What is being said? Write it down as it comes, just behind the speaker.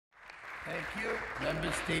Thank you.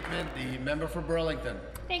 Member statement, the member for Burlington.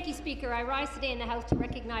 Thank you, Speaker. I rise today in the House to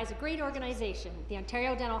recognize a great organization, the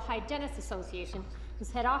Ontario Dental Hygienists Association,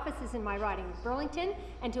 whose head office is in my riding of Burlington,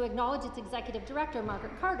 and to acknowledge its Executive Director,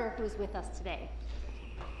 Margaret Carter, who is with us today.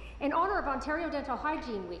 In honour of Ontario Dental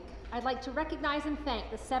Hygiene Week, I'd like to recognize and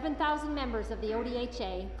thank the 7,000 members of the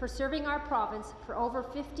ODHA for serving our province for over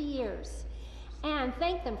 50 years, and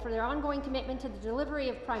thank them for their ongoing commitment to the delivery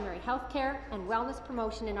of primary health care and wellness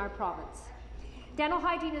promotion in our province. Dental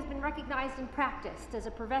hygiene has been recognized and practiced as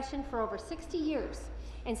a profession for over 60 years,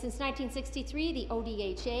 and since 1963, the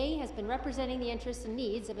ODHA has been representing the interests and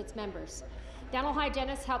needs of its members. Dental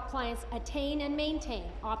hygienists help clients attain and maintain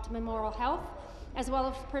optimum oral health, as well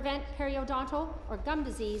as prevent periodontal or gum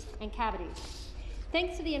disease and cavities.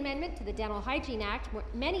 Thanks to the amendment to the Dental Hygiene Act,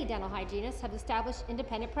 many dental hygienists have established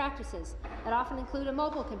independent practices that often include a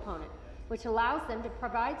mobile component, which allows them to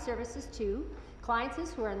provide services to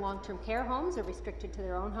clients who are in long-term care homes or restricted to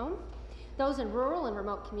their own home, those in rural and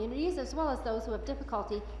remote communities, as well as those who have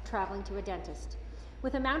difficulty traveling to a dentist.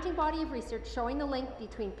 With a mounting body of research showing the link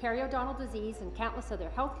between periodontal disease and countless other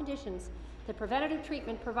health conditions, the preventative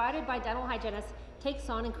treatment provided by dental hygienists takes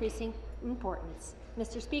on increasing importance.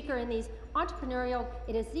 Mr. Speaker, it is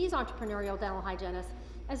these entrepreneurial dental hygienists,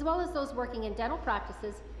 as well as those working in dental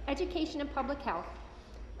practices, education and public health,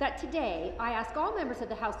 that today I ask all members of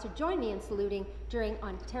the House to join me in saluting during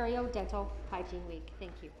Ontario Dental Hygiene Week.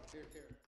 Thank you.